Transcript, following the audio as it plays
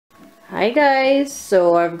Hi guys,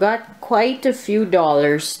 so I've got quite a few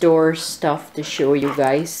dollar store stuff to show you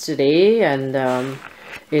guys today, and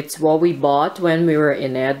it's what we bought when we were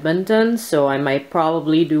in Edmonton, so I might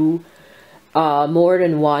probably do more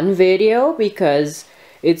than one video because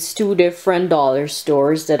it's two different dollar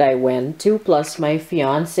stores that I went to, plus my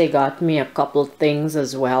fiance got me a couple things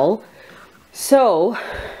as well. So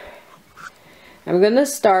I'm gonna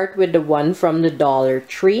start with the one from the Dollar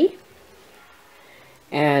Tree.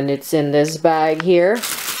 And it's in this bag here.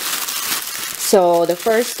 So the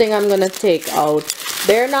first thing I'm gonna take out,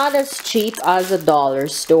 they're not as cheap as a dollar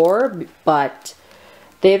store, but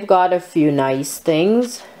they've got a few nice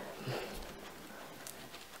things.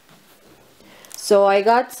 So I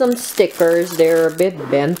got some stickers. They're a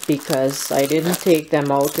bit bent because I didn't take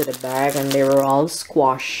them out of the bag and they were all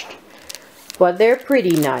squashed, but they're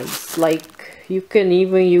pretty nice. Like, you can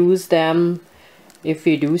even use them if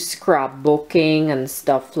you do scrapbooking and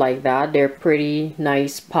stuff like that. They're pretty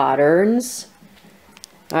nice patterns.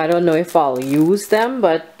 I don't know if I'll use them,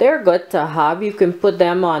 but they're good to have. You can put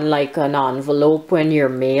them on like an envelope when you're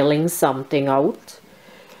mailing something out.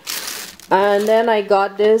 And then I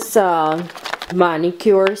got this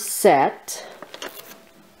manicure set.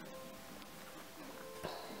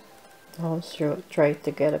 I'll try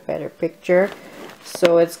to get a better picture.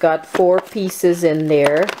 So it's got 4 pieces in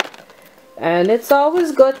there. And it's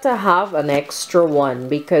always good to have an extra one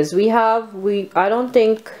because I don't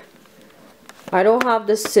have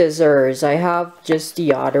the scissors. I have just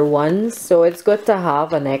the other ones. So it's good to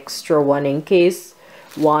have an extra one in case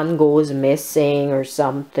one goes missing or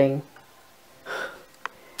something.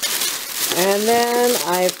 And then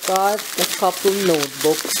I've got a couple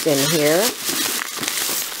notebooks in here.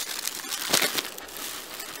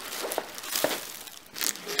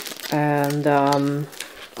 And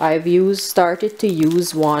I've started to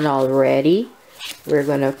use one already. We're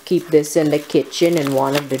gonna keep this in the kitchen in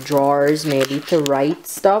one of the drawers, maybe to write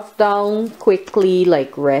stuff down quickly,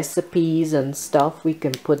 like recipes and stuff. We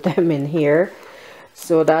can put them in here.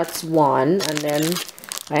 So that's one. And then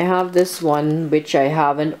I have this one which I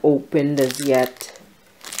haven't opened as yet.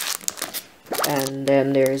 And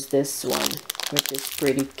then there's this one, which is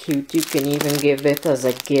pretty cute. You can even give it as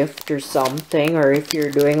a gift or something, or if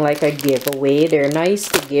you're doing like a giveaway, they're nice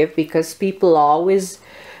to give because people always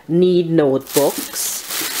need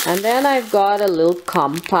notebooks. And then I've got a little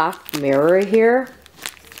compact mirror here,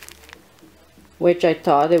 which I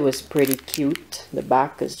thought it was pretty cute. The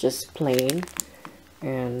back is just plain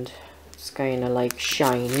and it's kind of like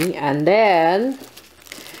shiny. And then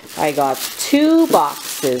I got 2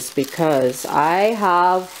 boxes because I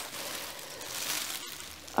have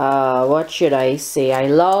what should I say? I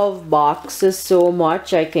love boxes so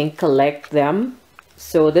much I can collect them.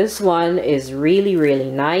 So this one is really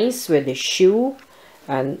nice with the shoe,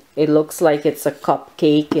 and it looks like it's a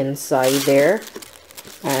cupcake inside there.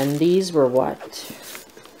 And these were what?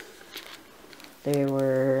 They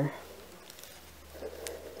were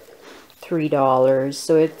 $3.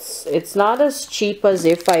 So it's not as cheap as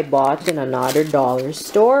if I bought in another dollar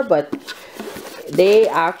store, but they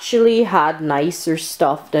actually had nicer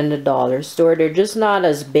stuff than the dollar store. They're just not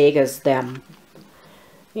as big as them.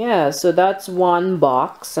 Yeah, so that's one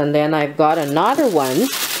box. And then I've got another one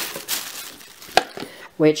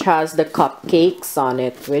which has the cupcakes on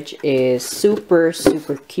it, which is super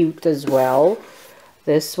cute as well.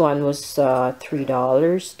 This one was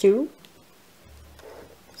 $3 too.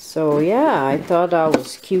 So yeah, I thought that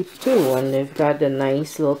was cute too. And they've got the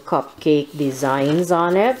nice little cupcake designs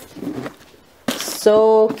on it.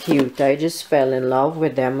 So cute. I just fell in love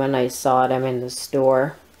with them when I saw them in the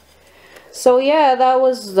store. So yeah, that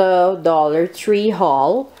was the Dollar Tree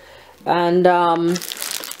haul. And I'm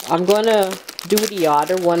gonna do the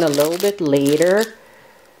other one a little bit later.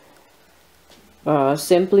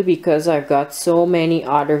 Simply because I've got so many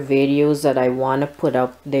other videos that I want to put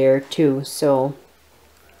up there too. So,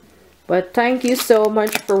 but thank you so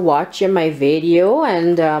much for watching my video,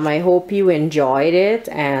 and I hope you enjoyed it.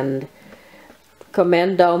 And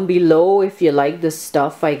comment down below if you like the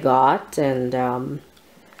stuff I got, and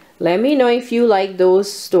let me know if you like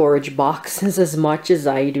those storage boxes as much as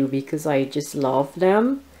I do, because I just love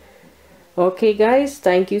them. Okay guys,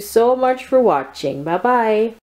 thank you so much for watching. Bye bye.